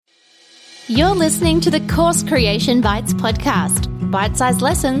You're listening to the Course Creation Bites podcast. Bite-sized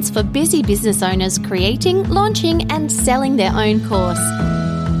lessons for busy business owners creating, launching, and selling their own course.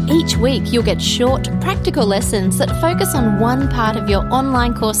 Each week, you'll get short, practical lessons that focus on one part of your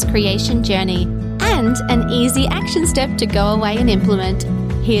online course creation journey and an easy action step to go away and implement.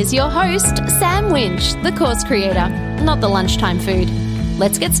 Here's your host, Sam Winch, the course creator, not the lunchtime food.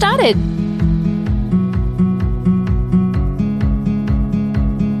 Let's get started.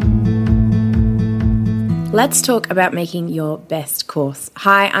 Let's talk about making your best course.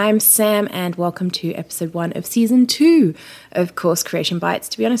 Hi, I'm Sam and welcome to episode 1 of season 2 of Course Creation Bites.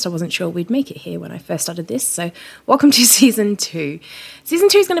 To be honest, I wasn't sure we'd make it here when I first started this, so welcome to season 2. Season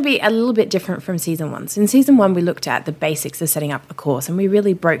 2 is going to be a little bit different from season 1. So in season 1, we looked at the basics of setting up a course and we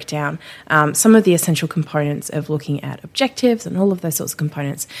really broke down some of the essential components of looking at objectives and all of those sorts of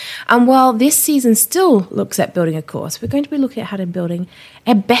components. And while this season still looks at building a course, we're going to be looking at how to building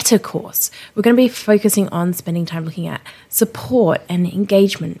a better course. We're going to be focusing on spending time looking at support and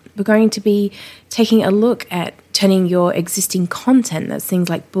engagement. We're going to be taking a look at turning your existing content, that's things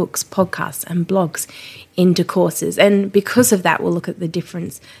like books, podcasts, and blogs, into courses. And because of that, we'll look at the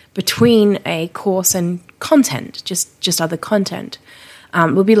difference between a course and content, just other content.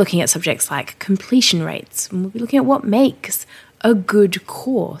 We'll be looking at subjects like completion rates, and we'll be looking at what makes a good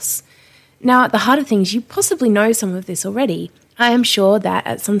course. Now, at the heart of things, you possibly know some of this already. I am sure that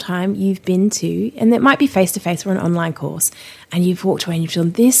at some time you've been to, and it might be face-to-face or an online course, and you've walked away and you've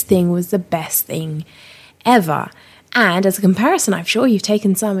done, this thing was the best thing ever. And as a comparison, I'm sure you've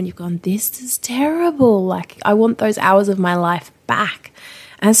taken some and you've gone, this is terrible. Like, I want those hours of my life back.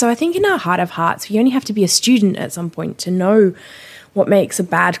 And so I think in our heart of hearts, we only have to be a student at some point to know what makes a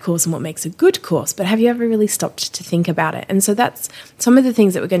bad course and what makes a good course. But have you ever really stopped to think about it? And so that's some of the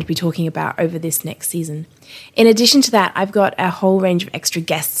things that we're going to be talking about over this next season. In addition to that, I've got a whole range of extra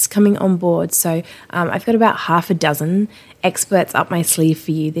guests coming on board. So I've got about half a dozen experts up my sleeve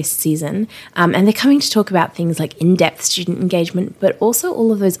for you this season. And they're coming to talk about things like in-depth student engagement, but also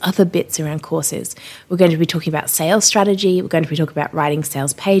all of those other bits around courses. We're going to be talking about sales strategy. We're going to be talking about writing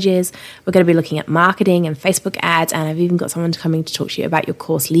sales pages. We're going to be looking at marketing and Facebook ads. And I've even got someone coming to talk to you about your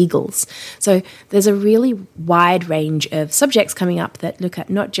course legals. So there's a really wide range of subjects coming up that look at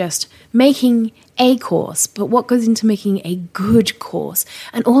not just making a course, but what goes into making a good course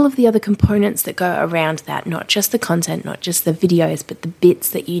and all of the other components that go around that, not just the content, not just the videos, but the bits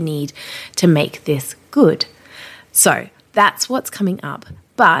that you need to make this good. So that's what's coming up.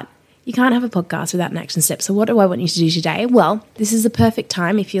 But you can't have a podcast without an action step. So what do I want you to do today? Well, this is the perfect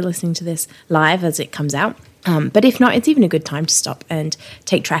time if you're listening to this live as it comes out. But if not, it's even a good time to stop and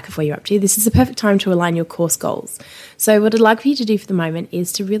take track of where you're up to. This is the perfect time to align your course goals. So what I'd like for you to do for the moment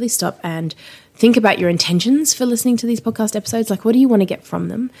is to really stop and think about your intentions for listening to these podcast episodes. Like, what do you want to get from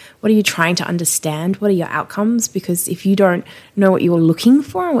them? What are you trying to understand? What are your outcomes? Because if you don't know what you're looking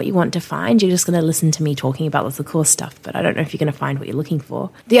for and what you want to find, you're just going to listen to me talking about lots of course stuff, but I don't know if you're going to find what you're looking for.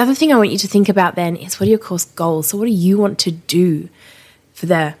 The other thing I want you to think about then is, what are your course goals? So what do you want to do for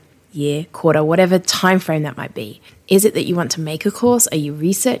the year, quarter, whatever time frame that might be? Is it that you want to make a course? Are you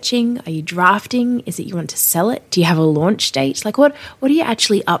researching? Are you drafting? Is it you want to sell it? Do you have a launch date? Like, what are you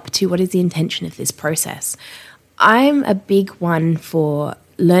actually up to? What is the intention of this process? I'm a big one for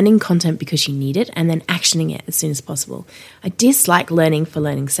learning content because you need it and then actioning it as soon as possible. I dislike learning for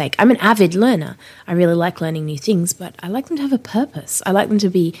learning's sake. I'm an avid learner. I really like learning new things, but I like them to have a purpose. I like them to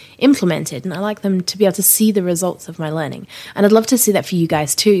be implemented and I like them to be able to see the results of my learning. And I'd love to see that for you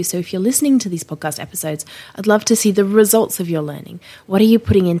guys too. So if you're listening to these podcast episodes, I'd love to see the results of your learning. What are you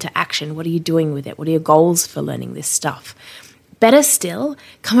putting into action? What are you doing with it? What are your goals for learning this stuff? Better still,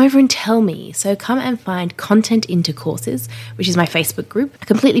 come over and tell me. So come and find Content into Courses, which is my Facebook group,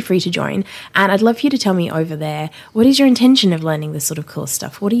 completely free to join. And I'd love for you to tell me over there, what is your intention of learning this sort of course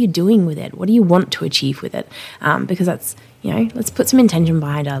stuff? What are you doing with it? What do you want to achieve with it? Because that's, let's put some intention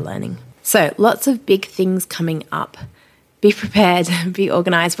behind our learning. So lots of big things coming up. Be prepared, be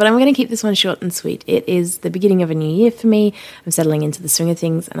organized, but I'm going to keep this one short and sweet. It is the beginning of a new year for me. I'm settling into the swing of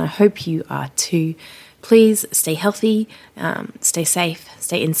things, and I hope you are too. Please stay healthy, stay safe,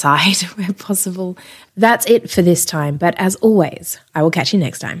 stay inside where possible. That's it for this time, but as always, I will catch you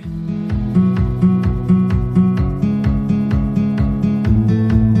next time.